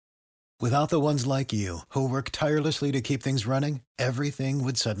Without the ones like you, who work tirelessly to keep things running, everything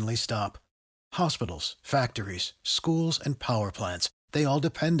would suddenly stop. Hospitals, factories, schools, and power plants, they all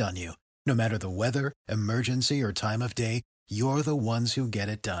depend on you. No matter the weather, emergency, or time of day, you're the ones who get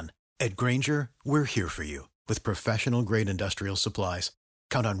it done. At Grainger, we're here for you with professional-grade industrial supplies.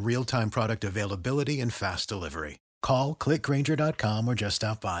 Count on real-time product availability and fast delivery. Call, click Grainger.com, or just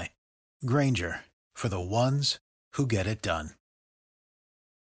stop by. Grainger, for the ones who get it done.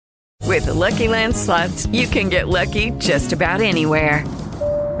 With the Lucky Land Slots, you can get lucky just about anywhere.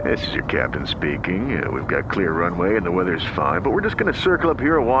 This is your captain speaking. We've got clear runway and the weather's fine, but we're just going to circle up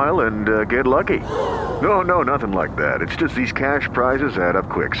here a while and get lucky. No, nothing like that. It's just these cash prizes add up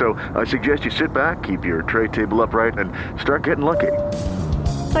quick. So I suggest you sit back, keep your tray table upright, and start getting lucky.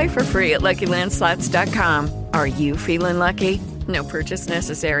 Play for free at LuckyLandSlots.com. Are you feeling lucky? No purchase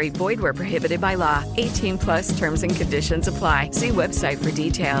necessary. Void where prohibited by law. 18 plus terms and conditions apply. See website for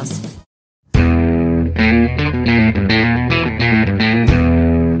details.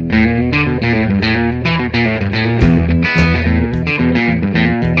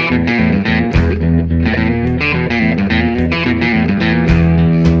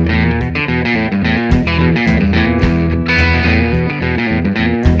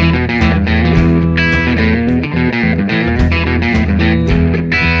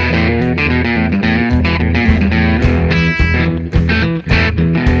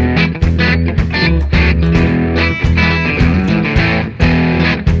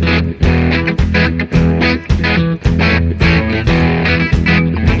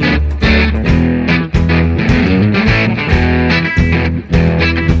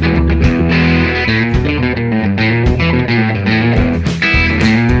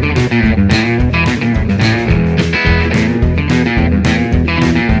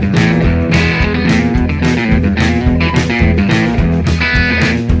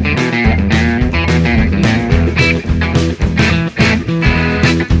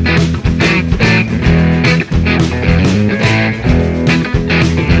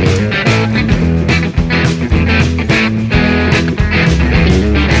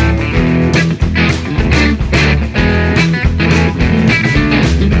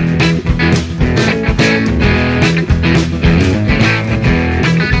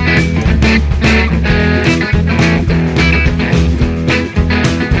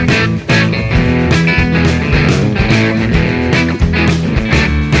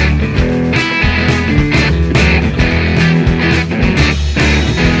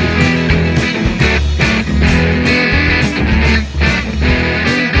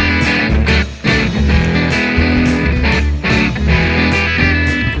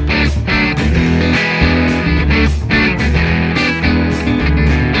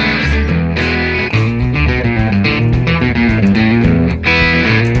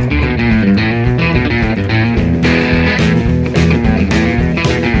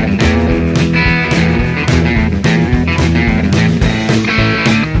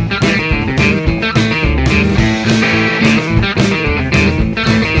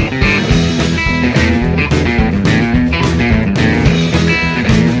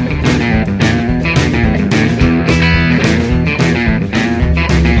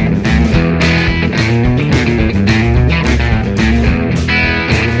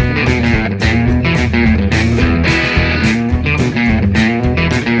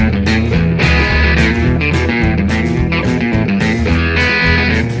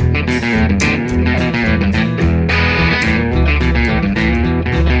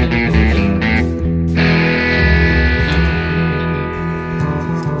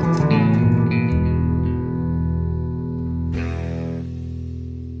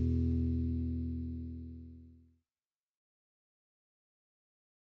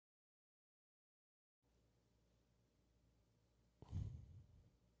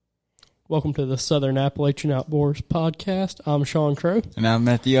 Welcome to the Southern Appalachian Outdoors Podcast. I'm Sean Crow. And I'm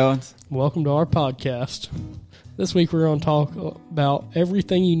Matthew Owens. Welcome to our podcast. This week we're going to talk about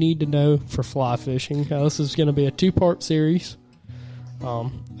everything you need to know for fly fishing. Now, this is going to be a two-part series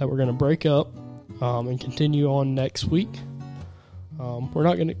that we're going to break up and continue on next week. We're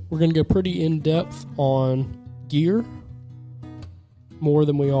going to go pretty in-depth on gear more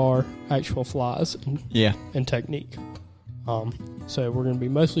than we are actual flies and technique. So we're going to be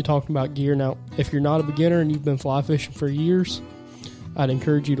mostly talking about gear. Now, if you're not a beginner and you've been fly fishing for years, I'd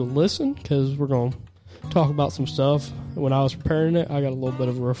encourage you to listen because we're going to talk about some stuff. When I was preparing it, I got a little bit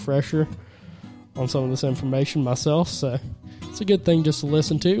of a refresher on some of this information myself, so it's a good thing just to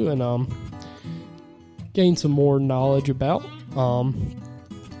listen to and gain some more knowledge about.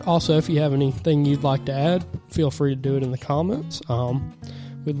 Also, if you have anything you'd like to add, feel free to do it in the comments.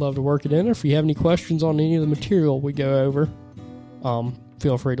 we'd love to work it in. Or if you have any questions on any of the material we go over,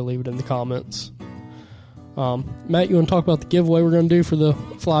 feel free to leave it in the comments. Matt, you want to talk about the giveaway we're going to do for the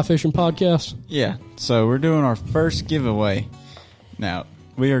Fly Fishing Podcast? Yeah, so we're doing our first giveaway. Now,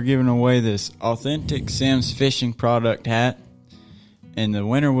 we are giving away this Authentic Simms Fishing Product hat, and the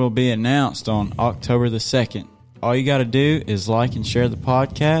winner will be announced on October the 2nd. All you got to do is like and share the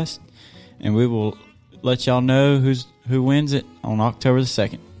podcast, and we will let y'all know who wins it on October the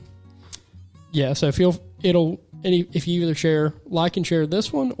 2nd. Yeah, so if you either like and share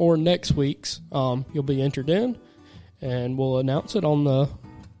this one or next week's, you'll be entered in, and we'll announce it on the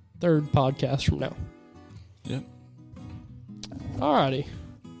third podcast from now. Yep. Alrighty.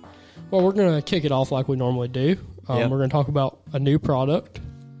 Well, we're going to kick it off like we normally do. We're going to talk about a new product.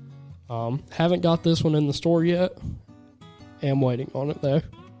 Haven't got this one in the store yet. Am waiting on it, though.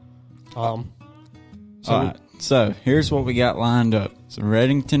 All right. So, here's what we got lined up. It's a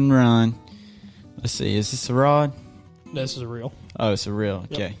Redington Run. Let's see. Is this a rod? This is a reel. Oh, it's a reel.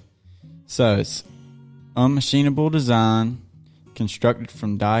 Okay. Yep. So, it's unmachinable design, constructed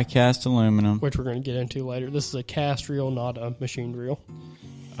from die-cast aluminum. Which we're going to get into later. This is a cast reel, not a machined reel.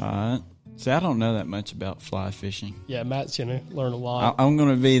 See, I don't know that much about fly fishing. Yeah, Matt's going to learn a lot. I'm going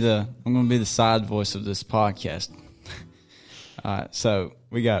to be the side voice of this podcast. All right, so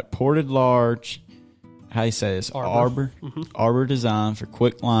we got ported large. How do you say this? Arbor. Mm-hmm. Arbor design for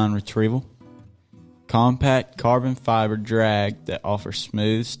quick line retrieval. Compact carbon fiber drag that offers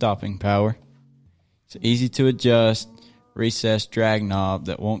smooth stopping power. It's easy to adjust, recessed drag knob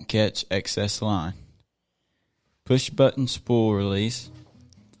that won't catch excess line. Push button spool release.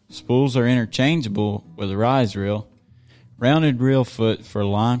 Spools are interchangeable with a rise reel. Rounded reel foot for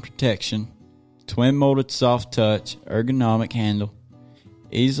line protection. Twin molded soft touch, ergonomic handle.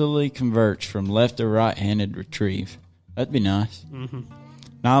 Easily converts from left to right-handed retrieve. That'd be nice. Mm-hmm.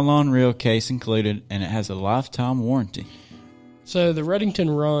 Nylon reel case included, and it has a lifetime warranty. So the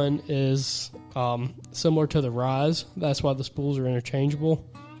Redington Run is similar to the Rise. That's why the spools are interchangeable.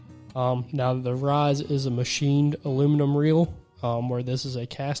 Now the Rise is a machined aluminum reel, where this is a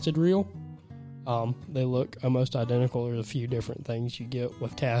casted reel. They look almost identical. There's a few different things you get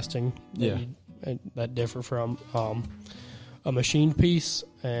with casting that differ from a machined piece,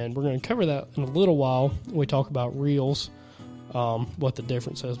 and we're going to cover that in a little while when we talk about reels, what the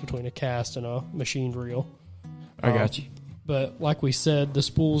difference is between a cast and a machined reel. I got you. But like we said, the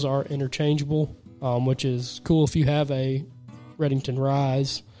spools are interchangeable, which is cool if you have a Redington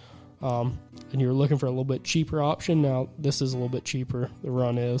Rise and you're looking for a little bit cheaper option. Now, this is a little bit cheaper, the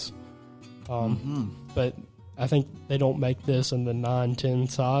Run is. But I think they don't make this in the 9-10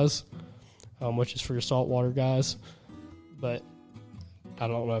 size, which is for your saltwater guys. But I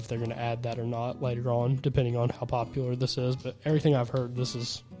don't know if they're going to add that or not later on, depending on how popular this is. But everything I've heard, this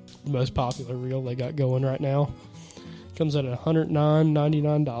is the most popular reel they got going right now. Comes at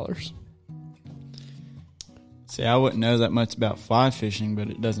 $109.99. See, I wouldn't know that much about fly fishing, but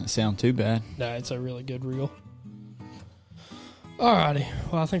it doesn't sound too bad. Nah, it's a really good reel. Alrighty,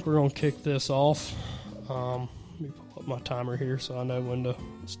 well, I think we're going to kick this off. Let me pull up my timer here so I know when to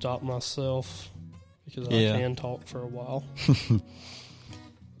stop myself, because I can talk for a while.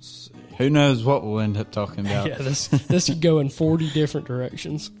 Who knows what we'll end up talking about. Yeah, this could go in 40 different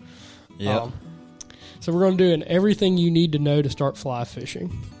directions. Yeah. So we're going to do an everything you need to know to start fly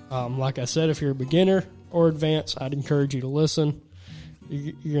fishing. Like I said, if you're a beginner or advanced, I'd encourage you to listen.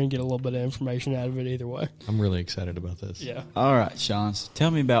 You're going to get a little bit of information out of it either way. I'm really excited about this. Yeah. All right, Sean, so tell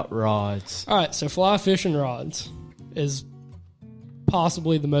me about rods. All right, so fly fishing rods is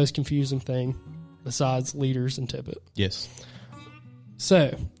possibly the most confusing thing besides leaders and tippet. Yes.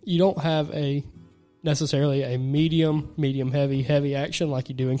 So you don't have necessarily a medium heavy action like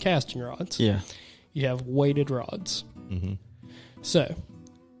you do in casting rods. Yeah. You have weighted rods. Mm-hmm. So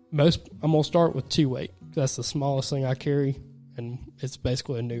I'm going to start with 2-weight. That's the smallest thing I carry, and it's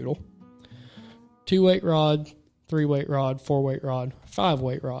basically a noodle. 2-weight rod, 3-weight rod, 4-weight rod,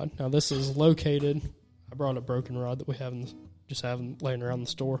 5-weight rod. Now this is located. I brought a broken rod that we have laying around the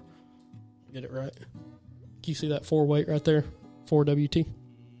store. Get it right. Can you see that 4-weight right there? 4WT.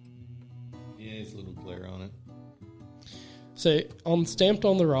 Yeah, it's a little glare on it. So stamped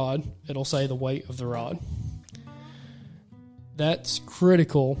on the rod, it'll say the weight of the rod. That's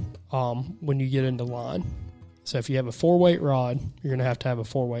critical when you get into line. So if you have a 4-weight rod, you're going to have a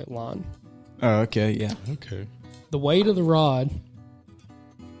 4-weight line. Oh, okay, yeah. Okay. The weight of the rod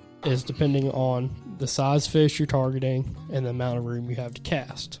is depending on the size fish you're targeting and the amount of room you have to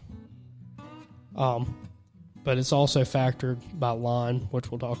cast. But it's also factored by line, which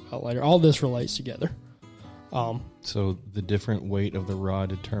we'll talk about later. All this relates together. So the different weight of the rod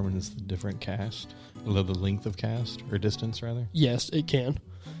determines the different cast, the length of cast or distance rather. Yes, it can.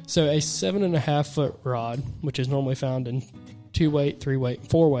 So a 7.5 foot rod, which is normally found in 2-weight, 3-weight,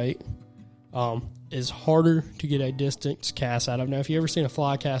 4-weight, is harder to get a distance cast out of. Now, if you ever seen a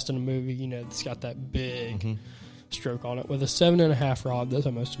fly cast in a movie, you know it's got that big stroke on it. With a 7.5 rod, that's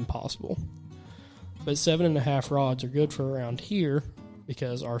almost impossible. But 7.5 rods are good for around here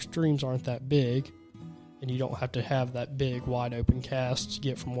because our streams aren't that big, and you don't have to have that big wide open cast to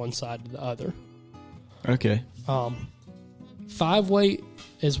get from one side to the other. Okay. 5-weight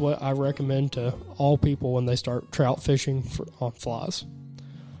is what I recommend to all people when they start trout fishing on flies.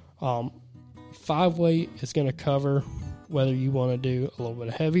 5-weight is going to cover whether you want to do a little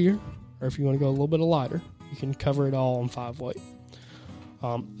bit heavier or if you want to go a little bit lighter. You can cover it all on 5-weight.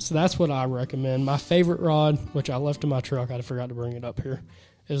 So that's what I recommend. My favorite rod, which I left in my truck, I forgot to bring it up here,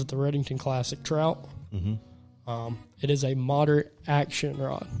 is the Redington Classic Trout. It is a moderate action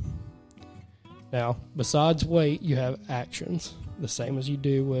rod. Now, besides weight, you have actions, the same as you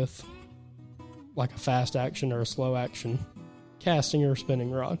do with like a fast action or a slow action casting or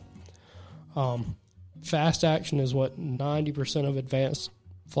spinning rod. Fast action is what 90% of advanced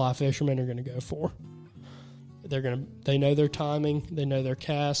fly fishermen are going to go for. They know their timing, they know their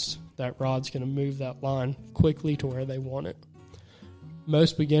cast. That rod's going to move that line quickly to where they want it.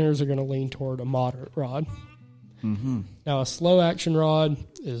 Most beginners are going to lean toward a moderate rod. Now, a slow action rod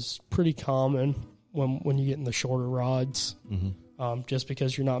is pretty common when you get in the shorter rods. Just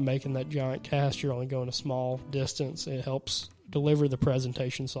because you're not making that giant cast, you're only going a small distance. It helps deliver the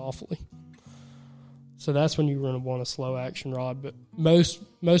presentation softly. So that's when you're going to want a slow action rod. But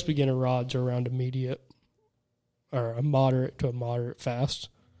most beginner rods are around immediate or a moderate to a moderate fast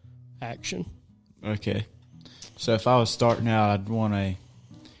action. Okay. So if I was starting out, I'd want a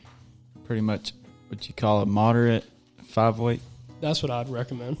pretty much what you call a moderate 5-weight. That's what I'd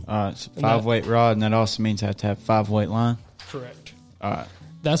recommend. It's a 5-weight rod, and that also means I have to have 5-weight line. Correct. All right.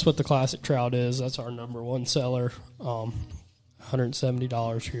 That's what the Classic Trout is. That's our number one seller.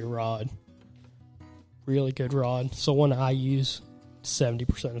 $170 for your rod. Really good rod. So one I use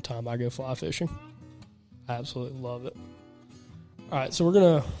 70% of the time I go fly fishing. I absolutely love it. All right, so we're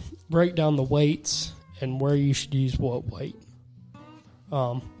going to break down the weights and where you should use what weight.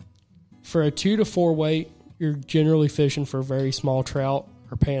 For a 2 to 4 weight, you're generally fishing for very small trout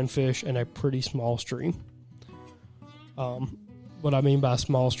or panfish in a pretty small stream. What I mean by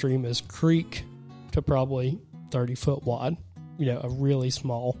small stream is creek to probably 30 foot wide. You know, a really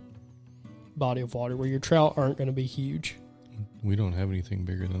small body of water where your trout aren't going to be huge. We don't have anything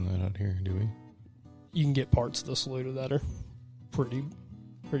bigger than that out here, do we? You can get parts of the Saluda that are pretty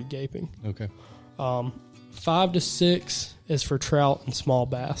gaping. Okay. 5 to 6 is for trout and small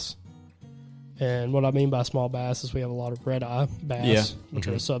bass. And what I mean by small bass is we have a lot of red-eye bass, which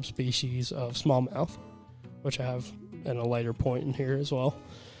are a subspecies of smallmouth, which I have in a later point in here as well.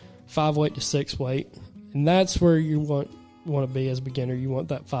 5-weight to 6-weight. And that's where you want to be as a beginner. You want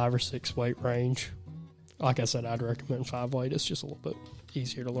that 5 or 6 weight range. Like I said, I'd recommend 5-weight. It's just a little bit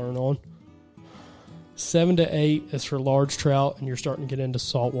easier to learn on. 7 to 8 is for large trout, and you're starting to get into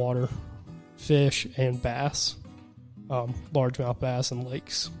saltwater fish and bass. Largemouth bass and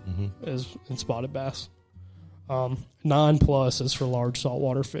lakes and spotted bass. 9 plus is for large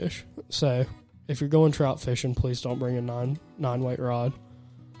saltwater fish. So if you're going trout fishing, please don't bring a 9 weight rod.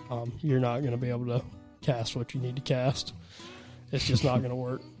 You're not going to be able to cast what you need to cast. It's just not going to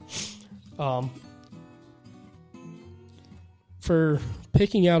work. For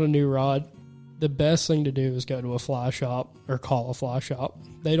picking out a new rod, the best thing to do is go to a fly shop or call a fly shop.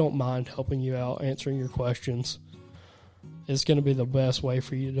 They don't mind helping you out, answering your questions. It's going to be the best way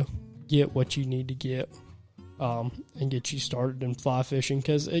for you to get what you need to get and get you started in fly fishing,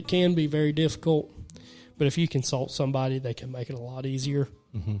 because it can be very difficult. But if you consult somebody, they can make it a lot easier.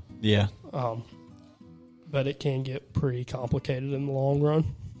 Yeah. But it can get pretty complicated in the long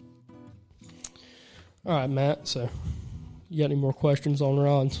run. All right, Matt, so you got any more questions on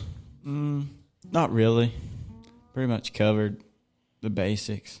rods? Not really. Pretty much covered the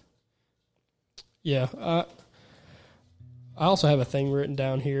basics. Yeah. I also have a thing written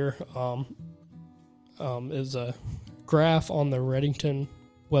down here. Is a graph on the Redington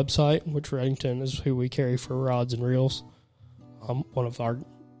website, which Redington is who we carry for rods and reels. One of our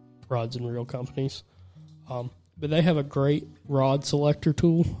rods and reel companies. But they have a great rod selector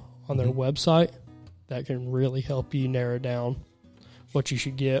tool on their website that can really help you narrow down what you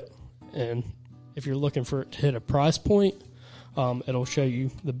should get. And if you're looking for it to hit a price point, it'll show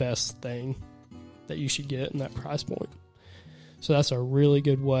you the best thing that you should get in that price point. So that's a really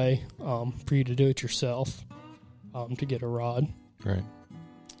good way for you to do it yourself. to get a rod. Right.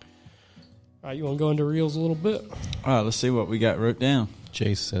 All right, you want to go into reels a little bit? All right, let's see what we got wrote down.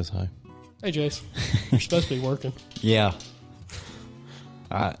 Jace says hi. Hey, Jace. You're supposed to be working. Yeah.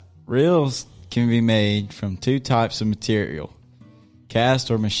 All right. Reels can be made from two types of material, cast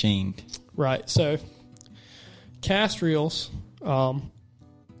or machined. Right. So, cast reels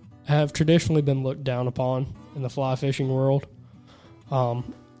have traditionally been looked down upon in the fly fishing world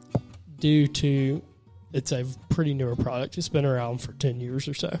due to it's a pretty newer product. It's been around for 10 years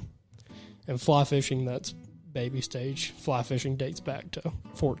or so. And fly fishing, that's baby stage. Fly fishing dates back to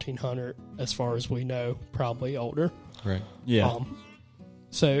 1400 as far as we know, probably older. Right. Yeah.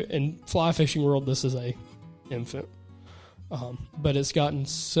 So in fly fishing world, this is a infant. But it's gotten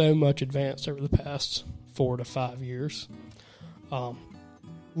so much advanced over the past 4 to 5 years.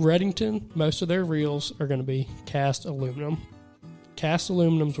 Redington, most of their reels are going to be cast aluminum. Cast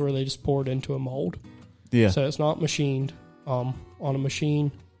aluminum's where they just pour it into a mold. Yeah. So it's not machined. On a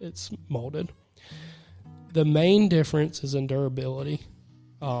machine, it's molded. The main difference is in durability.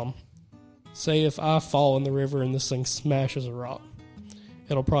 Say if I fall in the river and this thing smashes a rock,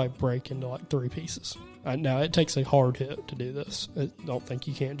 it'll probably break into like 3 pieces. Now, it takes a hard hit to do this. I don't think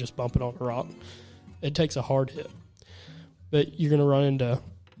you can't just bump it on a rock. It takes a hard hit. But you're going to run into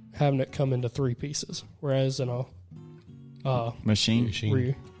having it come into 3 pieces. Whereas in a Machine.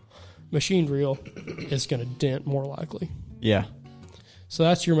 machined reel, it's going to dent more likely. Yeah. So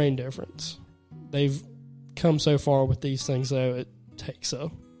that's your main difference. They've come so far with these things, though, it takes a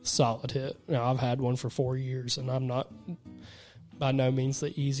solid hit. Now, I've had one for 4 years, and I'm not by no means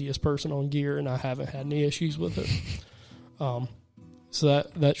the easiest person on gear, and I haven't had any issues with it. So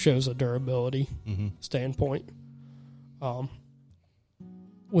that shows a durability standpoint.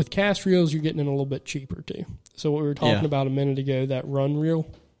 With cast reels, you're getting it a little bit cheaper, too. So what we were talking about a minute ago, that run reel,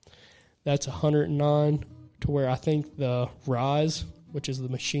 that's $109, to where I think the Rise, which is the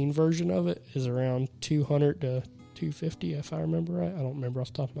machine version of it, is around $200 to $250, if I remember right. I don't remember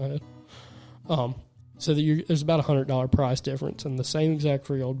off the top of my head. So there's about a $100 price difference in the same exact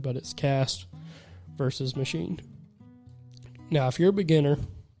reel, but it's cast versus machined. Now, if you're a beginner,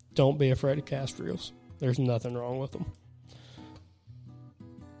 don't be afraid of cast reels. There's nothing wrong with them.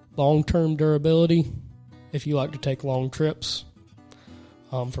 Long-term durability, if you like to take long trips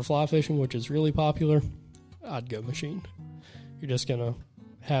for fly fishing, which is really popular, I'd go machined. You're just going to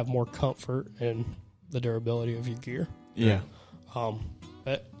have more comfort in the durability of your gear. Yeah.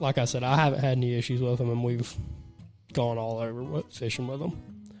 But like I said, I haven't had any issues with them, and we've gone all over fishing with them.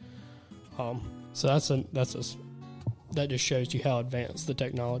 So that just shows you how advanced the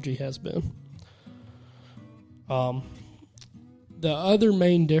technology has been. The other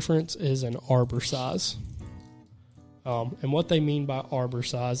main difference is in arbor size. And what they mean by arbor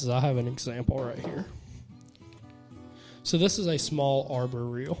size is I have an example right here. So this is a small arbor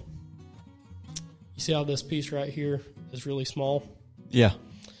reel. You see how this piece right here is really small? Yeah.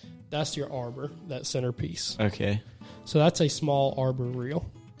 That's your arbor, that center piece. Okay. So that's a small arbor reel.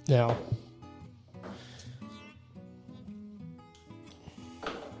 Now,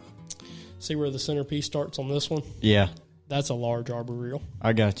 see where the center piece starts on this one? Yeah. That's a large arbor reel.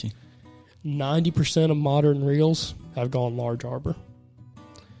 I got you. 90% of modern reels have gone large arbor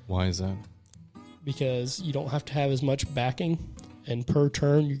Why is that? because you don't have to have as much backing, and per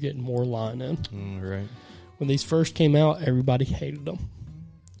turn you're getting more line in. Right. When these first came out, everybody hated them.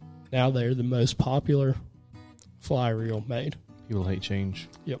 Now they're the most popular fly reel made. People hate change.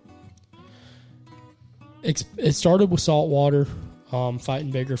 Yep. It started with saltwater,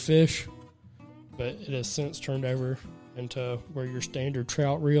 fighting bigger fish, but it has since turned over into where your standard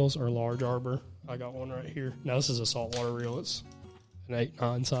trout reels are large arbor. I got one right here. Now this is a saltwater reel. It's an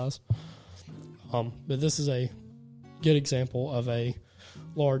 8-9 size. But this is a good example of a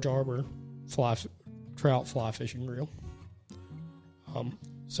large arbor trout fly fishing reel.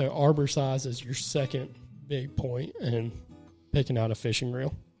 So arbor size is your second big point in picking out a fishing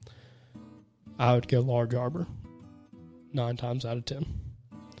reel. I would go large arbor 9 times out of 10,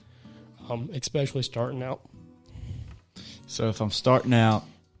 especially starting out. So if I'm starting out,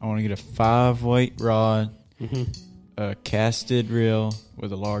 I want to get a 5-weight rod, a casted reel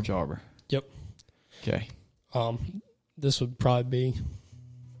with a large arbor. Yep. Okay. These would be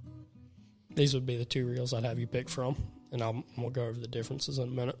the 2 reels I'd have you pick from, and we'll go over the differences in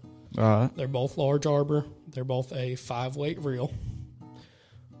a minute. All right. They're both large arbor. They're both a 5-weight reel.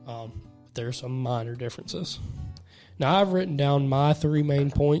 There's some minor differences. Now, I've written down my 3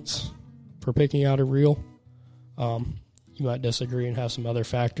 main points for picking out a reel. You might disagree and have some other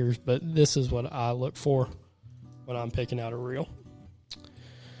factors, but this is what I look for when I'm picking out a reel.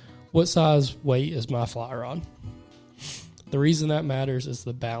 What size weight is my fly rod? The reason that matters is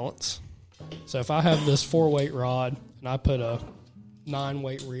the balance. So if I have this 4-weight rod and I put a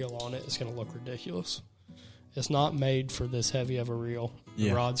 9-weight reel on it, it's going to look ridiculous. It's not made for this heavy of a reel. The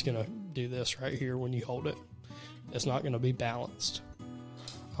Yeah. rod's going to do this right here when you hold it. It's not going to be balanced.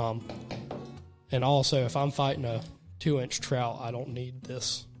 And also, if I'm fighting a 2-inch trout, I don't need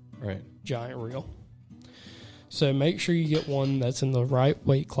this Right. giant reel. So make sure you get one that's in the right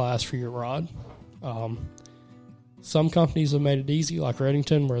weight class for your rod. Some companies have made it easy, like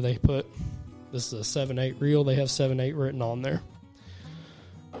Redington, where they put, this is a 7/8 reel, they have 7/8 written on there.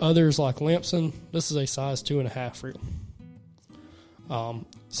 Others, like Lampson, this is a size 2.5 reel.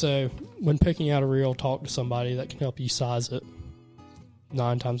 So when picking out a reel, talk to somebody that can help you size it.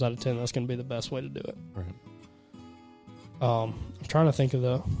 9 times out of 10, that's going to be the best way to do it. Right. I'm trying to think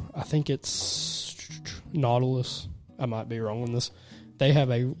of I think it's Nautilus. I might be wrong on this. They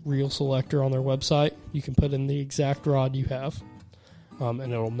have a reel selector on their website. You can put in the exact rod you have, and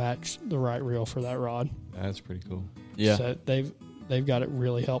it'll match the right reel for that rod. That's pretty cool. Yeah. So they've got it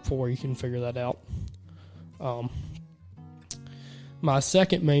really helpful where you can figure that out. My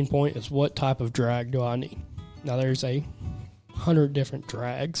second main point is, what type of drag do I need? Now, there's 100 different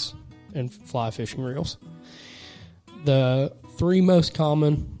drags in fly fishing reels. The 3 most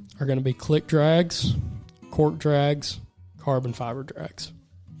common are going to be click drags, cork drags, carbon fiber drags.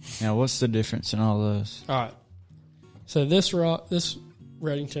 Now, what's the difference in all those? All right. So this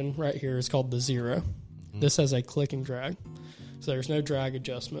Redington right here is called the Zero. This has a clicking drag. So there's no drag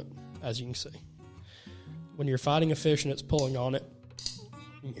adjustment, as you can see. When you're fighting a fish and it's pulling on it,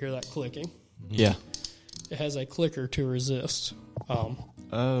 you can hear that clicking. Yeah. It has a clicker to resist. Oh,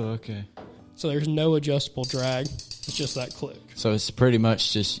 okay. So there's no adjustable drag. It's just that click. So it's pretty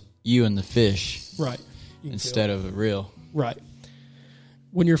much just you and the fish Right. You can instead feel of a reel. it. Right.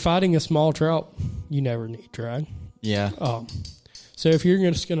 When you're fighting a small trout, you never need drag. Yeah. So if you're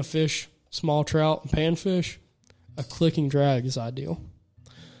just going to fish small trout and panfish, a clicking drag is ideal.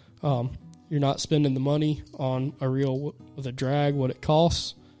 You're not spending the money on a reel with a drag, what it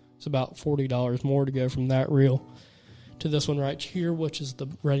costs. It's about $40 more to go from that reel to this one right here, which is the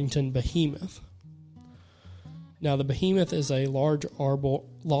Redington Behemoth. Now, the Behemoth is a large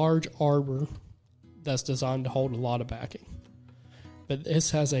arbor that's designed to hold a lot of backing. But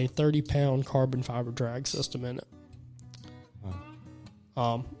this has a 30-pound carbon fiber drag system in it.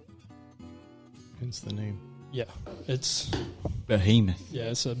 Hence the name. Yeah, it's Behemoth.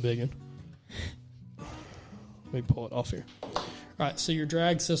 it's a big one. Let me pull it off here. All right, so your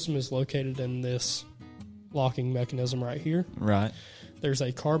drag system is located in this locking mechanism right here. Right. There's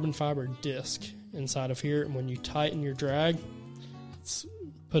a carbon fiber disc inside of here, and when you tighten your drag, it's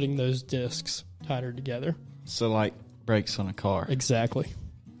putting those discs tighter together. So like brakes on a car. Exactly.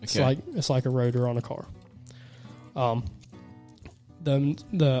 Okay. It's like a rotor on a car.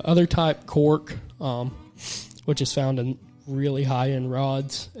 The other type, cork, which is found in really high end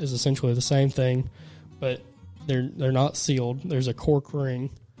rods, is essentially the same thing, but they're not sealed. There's a cork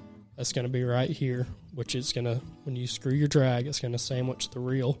ring that's going to be right here, which is going to, when you screw your drag, it's going to sandwich the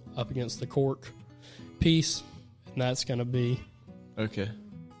reel up against the cork piece, and that's going to be, Okay.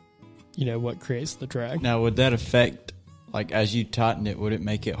 what creates the drag. Now, would that affect, like, as you tighten it, would it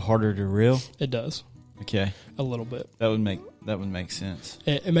make it harder to reel? It does Okay. a little bit. That would make sense.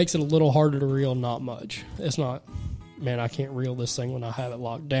 It makes it a little harder to reel, not much. It's not, man, I can't reel this thing when I have it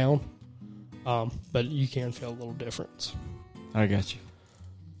locked down. But you can feel a little difference. I got you.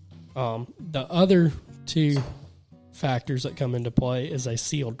 The other 2 factors that come into play is a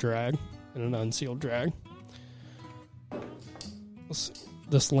sealed drag and an unsealed drag.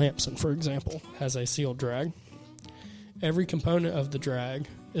 This Lampson, for example, has a sealed drag. Every component of the drag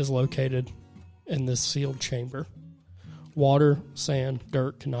is located in this sealed chamber. Water, sand,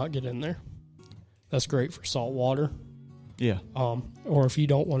 dirt cannot get in there. That's great for salt water. Yeah. Or if you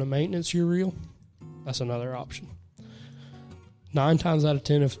don't want to maintenance your reel, that's another option. 9 times out of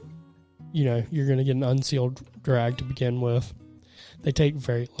 10, if you're going to get an unsealed drag to begin with, they take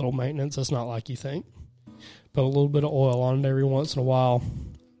very little maintenance. It's not like you think. Put a little bit of oil on it every once in a while.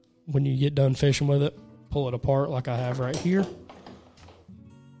 When you get done fishing with it, pull it apart like I have right here,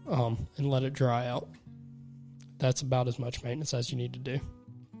 and let it dry out. That's about as much maintenance as you need to do.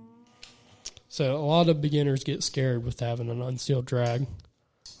 So a lot of beginners get scared with having an unsealed drag,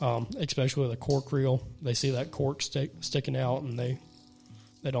 especially with a cork reel. They see that cork sticking out, and they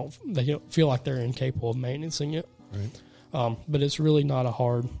don't feel like they're incapable of maintaining it. Right. But it's really not a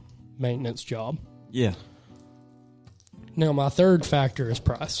hard maintenance job. Yeah. Now, my third factor is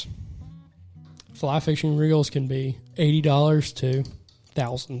price. Fly fishing reels can be $80 to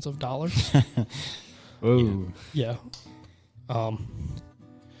thousands of dollars. Ooh. Yeah.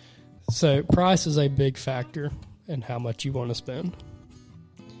 So price is a big factor in how much you want to spend.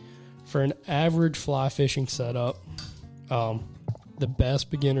 For an average fly fishing setup, the best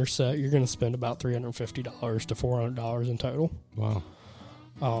beginner set, you're going to spend about $350 to $400 in total. Wow.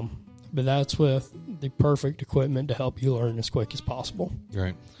 But that's with the perfect equipment to help you learn as quick as possible.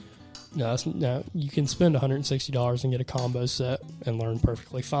 Right. Now, you can spend $160 and get a combo set and learn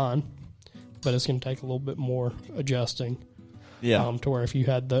perfectly fine, but it's going to take a little bit more adjusting. Yeah. To where if you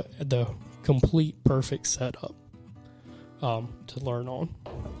had the complete perfect setup to learn on.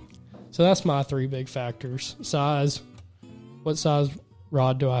 So that's my three big factors. Size, what size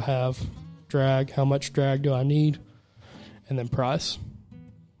rod do I have? Drag, how much drag do I need? And then price.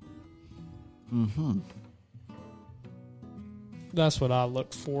 Mm-hmm. That's what I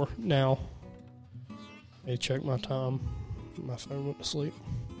look for now. Let me check my time. My phone went to sleep.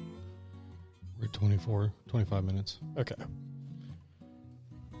 We're at 25 minutes. Okay.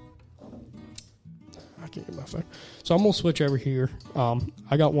 I can't get my phone. So I'm going to switch over here.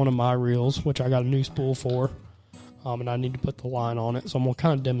 I got one of my reels, which I got a new spool for, and I need to put the line on it. So I'm going to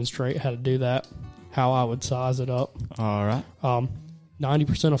kind of demonstrate how to do that, how I would size it up. All right.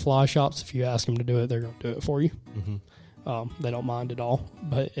 90% of fly shops, if you ask them to do it, they're going to do it for you. Mm-hmm. They don't mind at all.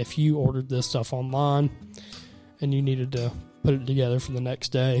 But if you ordered this stuff online and you needed to put it together for the next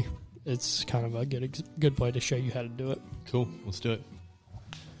day, it's kind of a good way to show you how to do it. Cool. Let's do it.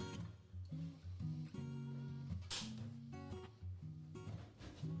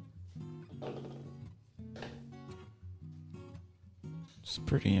 It's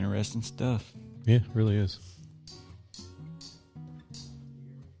pretty interesting stuff. Yeah, it really is.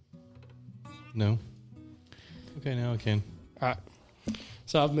 No. Okay, now I can. All right.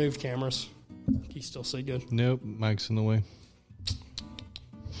 So I've moved cameras. Can you still see good? Nope, mic's in the way.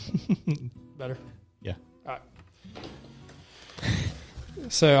 Better? Yeah. All right.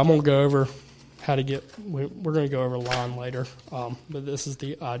 So I'm going to go over how to get, we're going to go over line later, but this is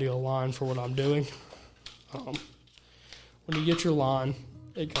the ideal line for what I'm doing. When you get your line,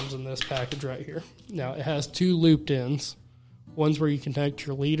 it comes in this package right here. Now, it has two looped ends. One's where you connect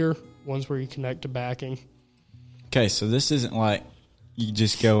your leader, one's where you connect to backing. Okay, so this isn't like you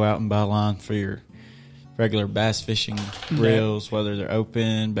just go out and buy line for your regular bass fishing reels, whether they're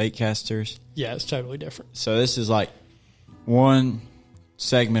open, bait casters. Yeah, it's totally different. So this is like one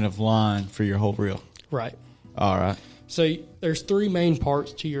segment of line for your whole reel. Right. All right. So there's three main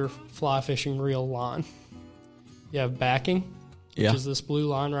parts to your fly fishing reel line. You have backing, which is this blue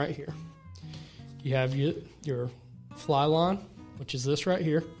line right here. You have your fly line, which is this right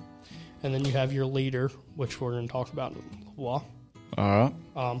here. And then you have your leader, which we're going to talk about in a little while. All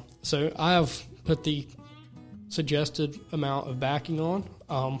right. So I have put the suggested amount of backing on.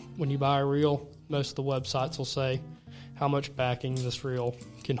 When you buy a reel, most of the websites will say how much backing this reel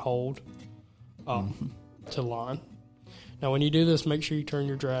can hold to line. Now, when you do this, make sure you turn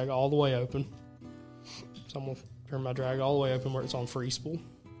your drag all the way open. So I'm going to turn my drag all the way open where it's on free spool.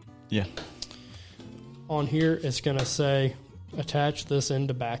 Yeah. On here, it's going to say attach this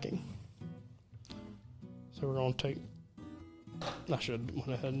into backing. So we're going to take, I should have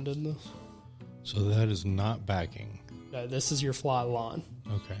went ahead and did this. So that is not backing. No, this is your fly line.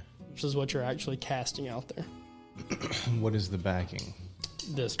 Okay. This is what you're actually casting out there. What is the backing?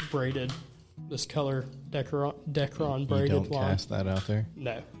 This braided, this color Decron You braided don't line. cast that out there?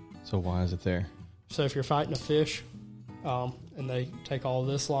 No. So why is it there? So if you're fighting a fish, and they take all of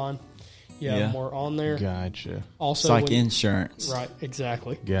this line, you have more on there. Gotcha. Also, It's like insurance. Right,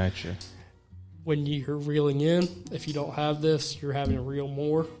 exactly. Gotcha. When you're reeling in, if you don't have this, you're having to reel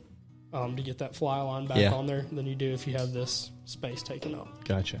more to get that fly line back on there than you do if you have this space taken up.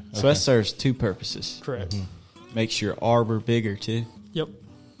 Gotcha. So that serves two purposes. Correct. Makes your arbor bigger too. Yep.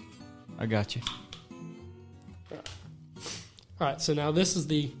 I got you. All right, so now this is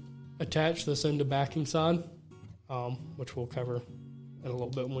the attach this into backing side, which we'll cover in a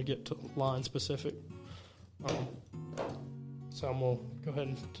little bit when we get to line specific. So I'm going to go ahead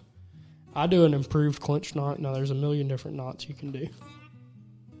and I do an improved clinch knot. Now there's a million different knots you can do.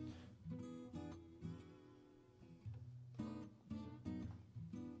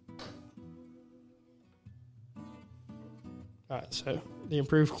 All right, so the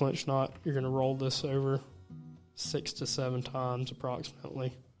improved clinch knot, you're going to roll this over 6 to 7 times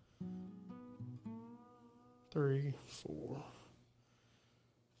approximately. 3, 4,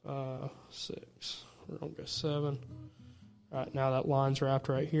 5, 6. We're going to go 7. All right, now that line's wrapped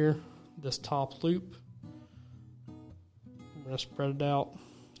right here. This top loop, I'm going to spread it out.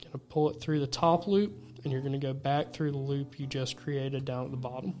 Going to pull it through the top loop, and you're going to go back through the loop you just created down at the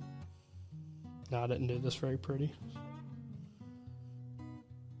bottom. Now, I didn't do this very pretty.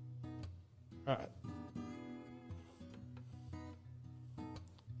 All right.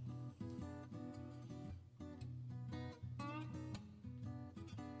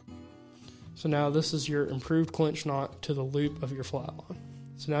 So now this is your improved clinch knot to the loop of your fly line.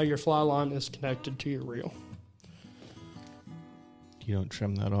 So now your fly line is connected to your reel. You don't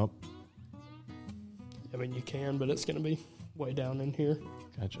trim that up. I mean, you can, but it's going to be way down in here.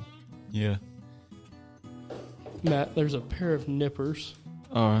 Gotcha. Yeah. Matt, there's a pair of nippers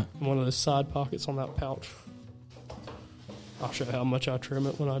All right. in one of those side pockets on that pouch. I'll show you how much I trim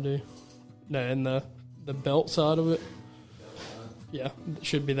it when I do. No, and the belt side of it. Yeah, it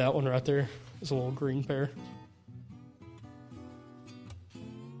should be that one right there. It's a little green pair.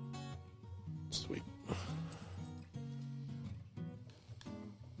 Sweet.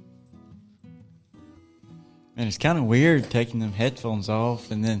 Man, it's kind of weird taking them headphones off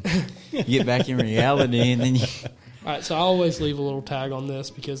and then you get back in reality and then you... All right, so I always leave a little tag on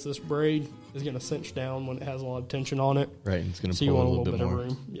this because this braid is going to cinch down when it has a lot of tension on it. Right, and it's going to So you pull want a little bit of more.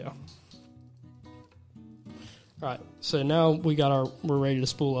 room. Yeah. All right, so now we're ready to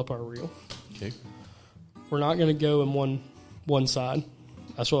spool up our reel. Okay. We're not going to go in one side.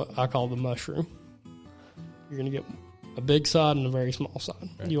 That's what I call the mushroom. You're going to get a big side and a very small side.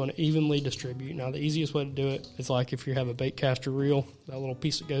 Right. You want to evenly distribute. Now, the easiest way to do it is like if you have a bait caster reel, that little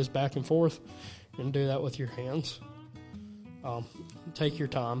piece that goes back and forth, you're going to do that with your hands. Take your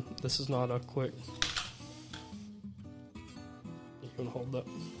time. This is not a quick... You can hold that.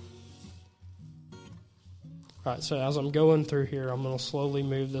 All right, so as I'm going through here, I'm going to slowly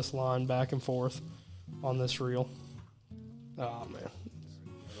move this line back and forth on this reel. Oh, man.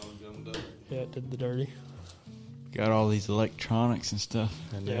 Yeah, it did the dirty. Got all these electronics and stuff.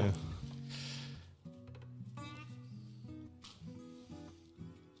 I know. Yeah.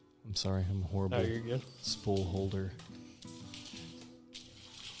 I'm sorry, I'm a horrible No, you're good. spool holder.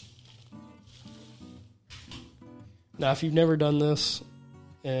 Now, if you've never done this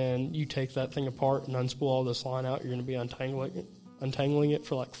and you take that thing apart and unspool all this line out, you're going to be untangling it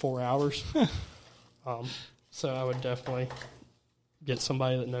for like 4 hours. So I would definitely get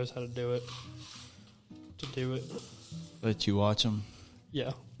somebody that knows how to do it to do it. Let you watch them.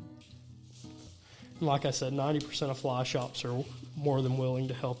 Yeah. And like I said, 90% of fly shops are more than willing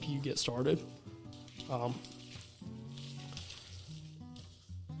to help you get started. There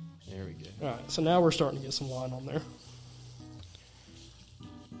we go. All right, so now we're starting to get some line on there.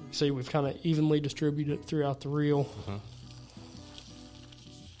 You see, we've kind of evenly distributed it throughout the reel. Uh-huh.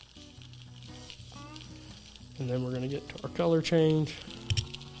 And then we're going to get to our color change.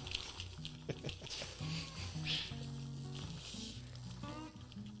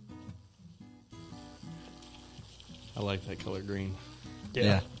 I like that color green.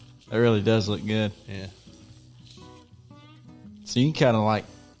 Yeah. It really does look good. Yeah. So you can kind of like...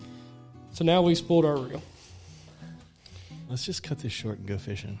 So now we've spooled our reel. Let's just cut this short and go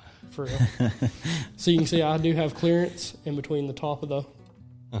fishing. For real. So you can see I do have clearance in between the top of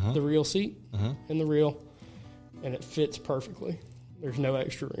the reel seat and the reel, and it fits perfectly. There's no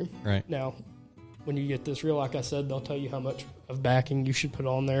extra room. Right. Now, when you get this reel, like I said, they'll tell you how much of backing you should put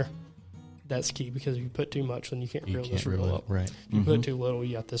on there. That's key, because if you put too much, then you can't reel this reel up. Right. If you put too little,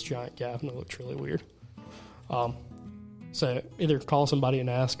 you got this giant gap, and it looks really weird. So either call somebody and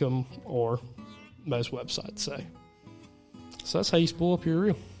ask them, or most websites say. So that's how you spool up your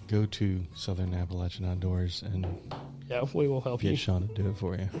reel. Go to Southern Appalachian Outdoors and Yeah, we will help you. get Sean to do it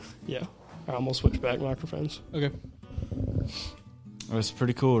for you. Yeah. I'm going to switch back microphones. Okay. Oh, it's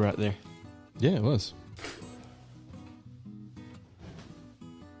pretty cool right there. Yeah, it was.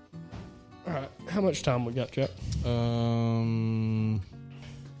 All right. How much time we got, Jack? 12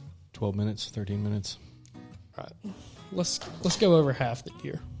 minutes, 13 minutes. All right. Let's go over half the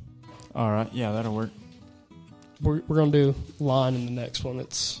gear. All right. Yeah, that'll work. We're going to do line in the next one.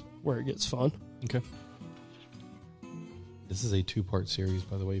 It's where it gets fun. Okay. This is a 2-part series,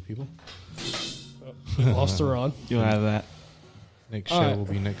 by the way, people. Lost the rod. You'll have that. Next All show right. will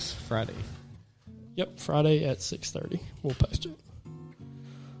be next Friday. Yep, Friday at 6:30. We'll post it.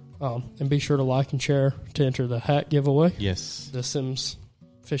 And be sure to like and share to enter the hat giveaway. Yes. The Sims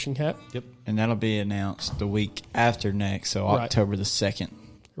fishing hat. Yep. And that'll be announced the week after next, so Right. October the 2nd.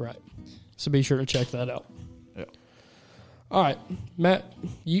 Right. So be sure to check that out. Yep. All right, Matt,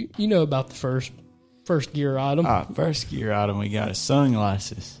 you know about the first gear item. First gear item we got is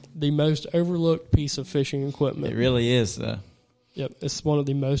sunglasses. The most overlooked piece of fishing equipment. It really is, though. Yep, it's one of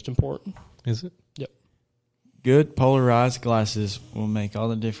the most important. Is it? Yep. Good polarized glasses will make all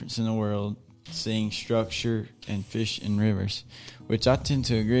the difference in the world seeing structure and fish in rivers, which I tend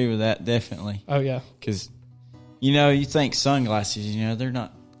to agree with that, definitely. Oh, yeah. Because, you think sunglasses, they're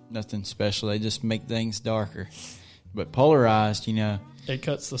not nothing special. They just make things darker. But polarized, It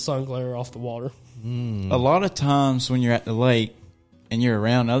cuts the sun glare off the water. a lot of times when you're at the lake and you're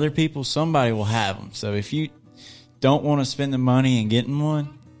around other people, somebody will have them. So if you don't want to spend the money and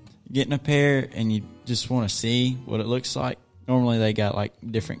getting a pair, and you just want to see what it looks like, normally they got like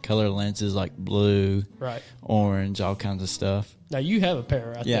different color lenses, like blue, Right. orange, all kinds of stuff. Now, you have a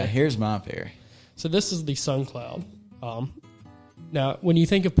pair right Yeah, there. here's my pair. So this is the Sun Cloud. Now, when you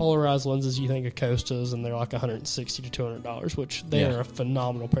think of polarized lenses, you think of Costas, and they're like $160 to $200, which they Yeah. are a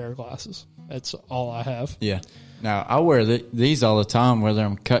phenomenal pair of glasses. That's all I have. Yeah. Now, I wear these all the time, whether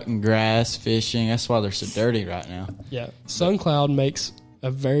I'm cutting grass, fishing. That's why they're so dirty right now. Yeah, Sun Cloud makes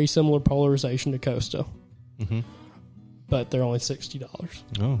a very similar polarization to Costa, but they're only $60.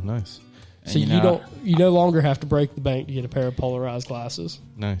 Oh, nice. So you no longer have to break the bank to get a pair of polarized glasses.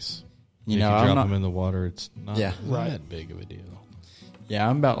 Nice. You If know, you I'm drop not- them in the water, it's not Yeah. Right. that big of a deal. Yeah,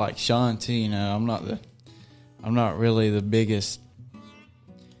 I'm about like Sean too. I'm not really the biggest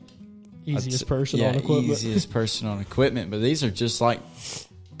Easiest person on equipment. easiest person on equipment, but these are just like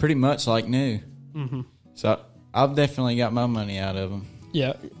pretty much like new. Mm-hmm. So I've definitely got my money out of them.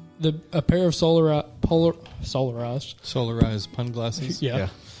 Yeah, a pair of solarized. Solarized pun glasses? Yeah.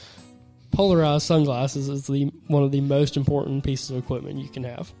 Polarized sunglasses is one of the most important pieces of equipment you can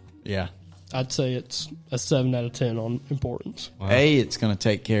have. Yeah. I'd say it's a 7 out of 10 on importance. Wow. A, it's going to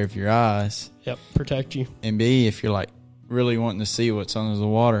take care of your eyes, Yep, protect you. and B, if you're like really wanting to see what's under the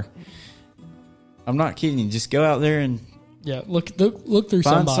water, I'm not kidding you. Just go out there and Yeah, look through find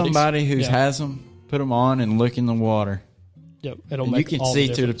somebody's. somebody who Yeah. has them, put them on, and look in the water. Yep, it'll And you make can all see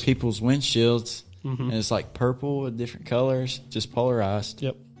the through the difference. people's windshields, Mm-hmm. and it's like purple with different colors, just polarized.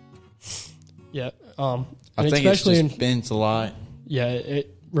 Yep. Yeah. I And think it especially just bends a lot.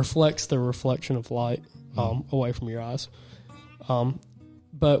 it reflects the reflection of light away from your eyes.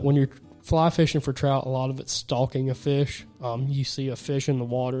 But when you're fly fishing for trout, a lot of it's stalking a fish. You see a fish in the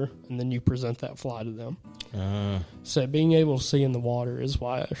water, and then you present that fly to them. So being able to see in the water is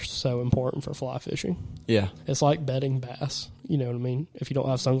why it's so important for fly fishing. Yeah, It's like bedding bass. You know what I mean? If you don't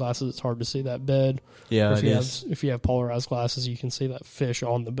have sunglasses, it's hard to see that bed. yeah, Or it is. if you have polarized glasses, you can see that fish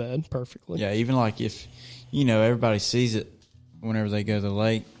on the bed perfectly. Yeah, even like if everybody sees it whenever they go to the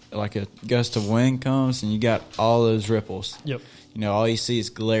lake, like a gust of wind comes and you got all those ripples. Yep. All you see is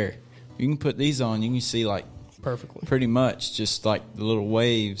glare. You can put these on, you can see like Perfectly. pretty much just like the little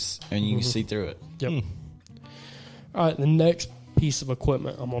waves, and you can see through it. Yep. All right, the next piece of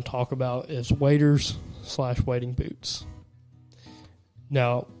equipment I'm going to talk about is waders / wading boots.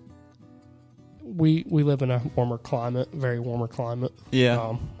 Now, we live in a very warmer climate,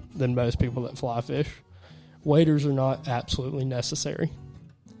 Yeah. than most people that fly fish. Waders are not absolutely necessary.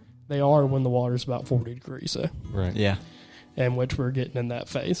 They are when the water's about 40 degrees, though, Right. Yeah. and which we're getting in that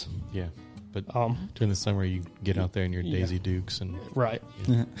phase. Yeah. But Um, during the summer, you get out there in your Yeah. Daisy Dukes and, right.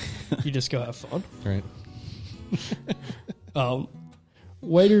 You just go have fun. right?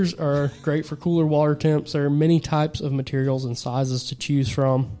 Waders are great for cooler water temps. There are many types of materials and sizes to choose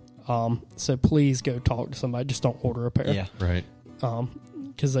from. So please go talk to somebody. Just don't order a pair. Yeah. Right.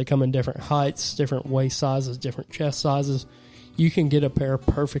 Because they come in different heights, different waist sizes, different chest sizes. You can get a pair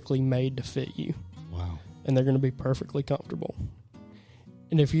perfectly made to fit you, Wow. and they're going to be perfectly comfortable.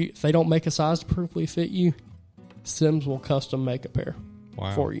 And if they don't make a size to perfectly fit you, Sims will custom make a pair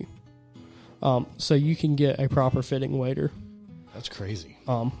Wow. for you. So you can get a proper fitting wader. That's crazy.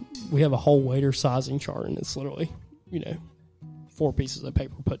 We have a whole wader sizing chart, and it's literally, 4 pieces of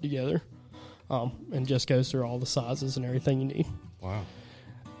paper put together, and just goes through all the sizes and everything you need. Wow.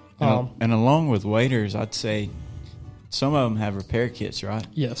 And along with waders, I'd say some of them have repair kits, right?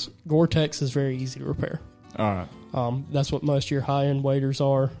 Yes, Gore-Tex is very easy to repair. All right. That's what most of your high-end waders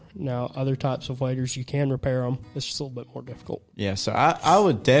are. Now, other types of waders, you can repair them. It's just a little bit more difficult. Yeah, so I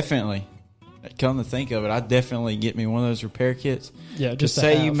would definitely, come to think of it, I'd definitely get me one of those repair kits. Yeah, Just just to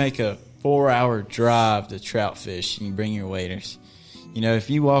say you have. make a 4-hour drive to trout fish and you bring your waders. If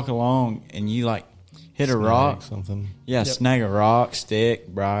you walk along and you hit a Snag rock, Something. yeah, snag a rock, stick,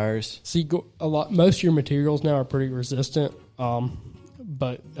 briars. See, most of your materials now are pretty resistant,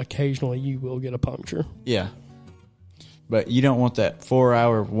 but occasionally you will get a puncture. Yeah. But you don't want that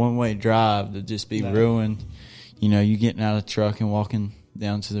 4-hour one-way drive to just be ruined. You getting out of the truck and walking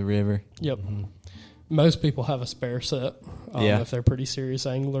down to the river. Yep. Most people have a spare set. Yeah. If they're pretty serious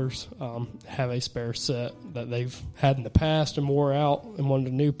anglers, have a spare set that they've had in the past and wore out and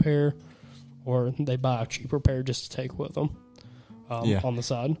wanted a new pair, or they buy a cheaper pair just to take with them on the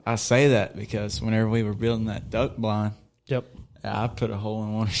side. I say that because whenever we were building that duck blind, Yep. I put a hole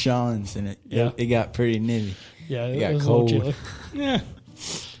in one of Sean's and Yeah. it got pretty nibby. Yeah, It got was cold. a little chilly. Yeah.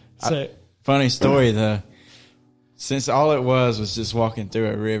 So, Funny story though. Since all it was just walking through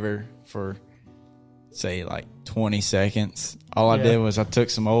a river for, say, like 20 seconds. All I did was I took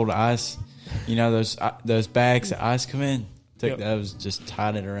some old ice, you know, those bags that ice come in. Took those, just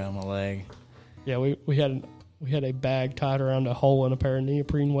tied it around my leg. yeah, we had a bag tied around a hole in a pair of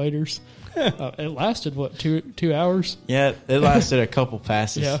neoprene waders. It lasted what, two hours? Yeah, it lasted a couple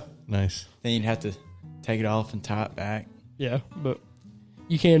passes. Yeah, Nice. Then you'd have to take it off and tie it back. yeah, but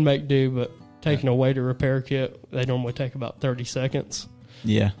you can make do. But taking a wader repair kit, they normally take about 30 seconds.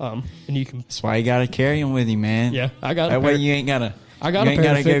 Yeah. And you can. That's why you got to carry them with you, man. Yeah, I got. That way you ain't got to. I got a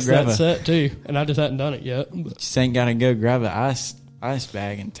pair to fix that set too, and I just hadn't done it yet. But. Just ain't got to go grab an ice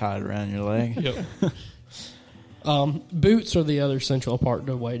bag and tie it around your leg. Yep. Boots are the other central part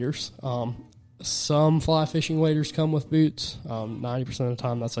to waders. Some fly fishing waders come with boots. 90% of the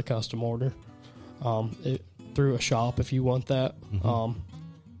time, that's a custom order through a shop if you want that.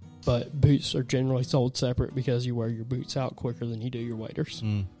 But boots are generally sold separate because you wear your boots out quicker than you do your waders.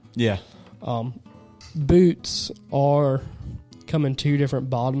 Yeah. Boots come in two different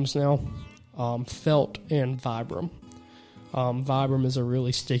bottoms now, felt and Vibram. Vibram is a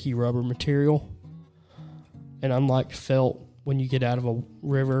really sticky rubber material, and unlike felt, when you get out of a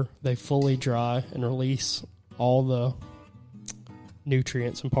river, they fully dry and release all the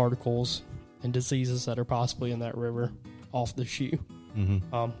nutrients and particles and diseases that are possibly in that river off the shoe.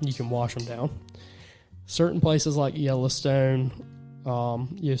 You can wash them down. Certain places like Yellowstone,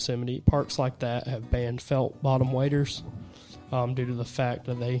 Yosemite, parks like that have banned felt bottom waders due to the fact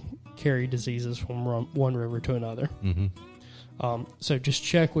that they carry diseases from one river to another. So just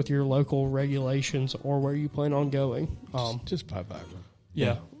check with your local regulations or where you plan on going. Just buy Vibram.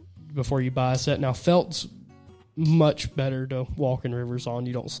 Yeah, before you buy a set. Now, felt's much better to walk in rivers on.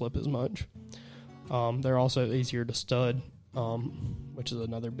 You don't slip as much. They're also easier to stud, which is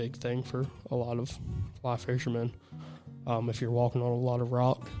another big thing for a lot of fly fishermen. If you're walking on a lot of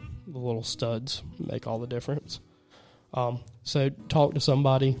rock, the little studs make all the difference. So talk to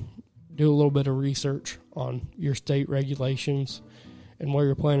somebody, do a little bit of research on your state regulations and where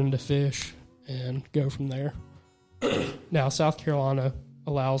you're planning to fish, and go from there. Now, South Carolina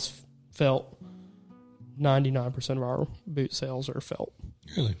allows felt. 99% of our boot sales are felt.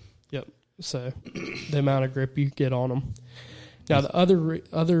 Really? Yep. So the amount of grip you get on them. Now, the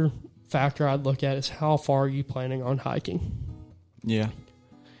other factor I'd look at is how far are you planning on hiking? Yeah.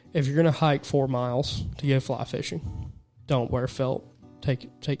 If you're going to hike 4 miles to go fly fishing, don't wear felt.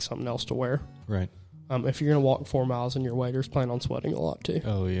 Take something else to wear. Right. If you're going to walk 4 miles in your waders, plan on sweating a lot too.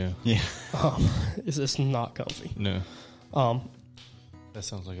 Oh, yeah. Yeah. It's just not comfy. No. That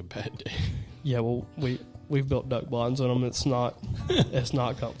sounds like a bad day. Yeah, well, we've built duck blinds on them. It's not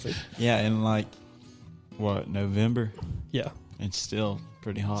comfy. Yeah, in like, November? Yeah. It's still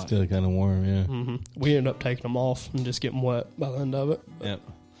pretty hot. Still kind of warm, yeah. We ended up taking them off and just getting wet by the end of it. Yep.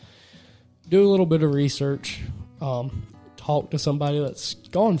 Do a little bit of research. Talk to somebody that's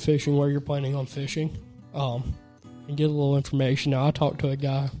gone fishing where you're planning on fishing, and get a little information. Now, I talked to a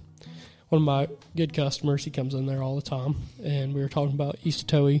guy, one of my good customers. He comes in there all the time, and we were talking about East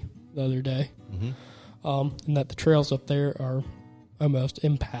Otoe the other day, and that the trails up there are almost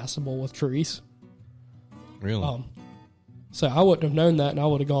impassable with trees. Really? So I wouldn't have known that, and I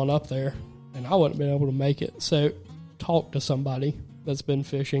would have gone up there, and I wouldn't have been able to make it. So talk to somebody that's been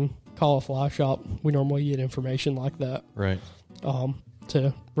fishing. Call a fly shop. We normally get information like that. Right.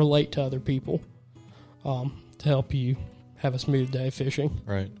 To relate to other people, to help you have a smooth day fishing.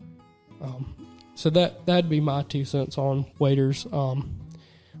 Right. So that'd be my 2 cents on waders.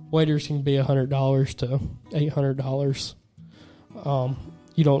 Waders can be $100 to $800.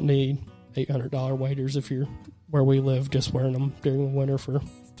 You don't need $800 waders if you're where we live, just wearing them during the winter for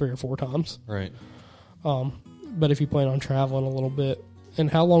 3 or 4 times. Right. But if you plan on traveling a little bit, and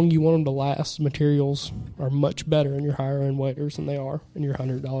how long you want them to last, materials are much better in your higher end waders than they are in your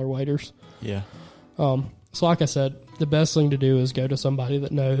 $100 waders. Yeah. So like I said, the best thing to do is go to somebody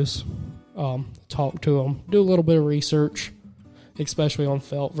that knows, talk to them, do a little bit of research, especially on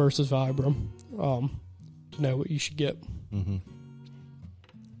felt versus Vibram, to know what you should get.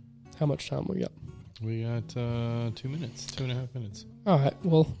 How much time we got? We got 2 minutes, 2.5 minutes. All right.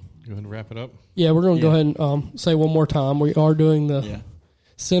 Well, Go ahead and wrap it up. yeah, we're going to go ahead and say one more time. We are doing the Yeah.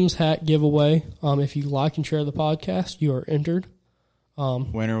 Sims hat giveaway. If you like and share the podcast, you are entered.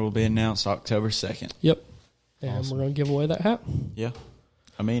 Winner will be announced October 2nd. Yep. And we're going to give away that hat. Yeah.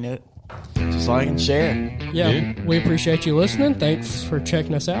 I mean it. Just like and share. Yeah, we appreciate you listening. Thanks for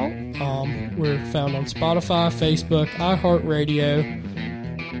checking us out. We're found on Spotify, Facebook, iHeartRadio,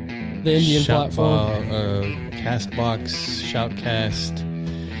 the Indian platform. Castbox, Shoutcast,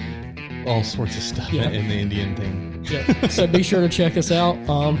 all sorts of stuff Yeah. in the Indian thing. Yeah. So be sure to check us out.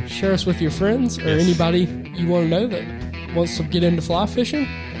 Share us with your friends or anybody you want to know that wants to get into fly fishing.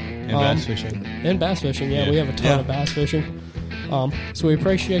 And bass fishing. And bass fishing. Yeah, Yeah. we have a ton of bass fishing. So we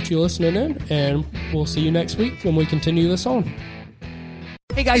appreciate you listening in, and we'll see you next week when we continue this on.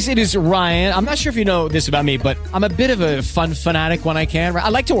 Hey guys, it is Ryan. I'm not sure if you know this about me, but I'm a bit of a fun fanatic when I can. I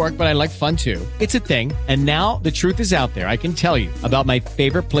like to work, but I like fun too. It's a thing. And now the truth is out there. I can tell you about my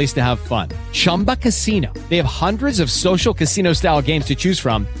favorite place to have fun. Chumba Casino. They have hundreds of social casino style games to choose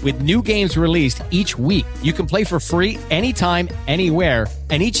from with new games released each week. You can play for free anytime, anywhere.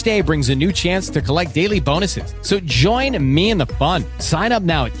 And each day brings a new chance to collect daily bonuses. So join me in the fun. Sign up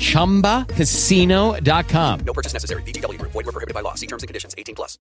now at ChumbaCasino.com. No purchase necessary. VGW Group. Void where prohibited by law. See terms and conditions. 18+.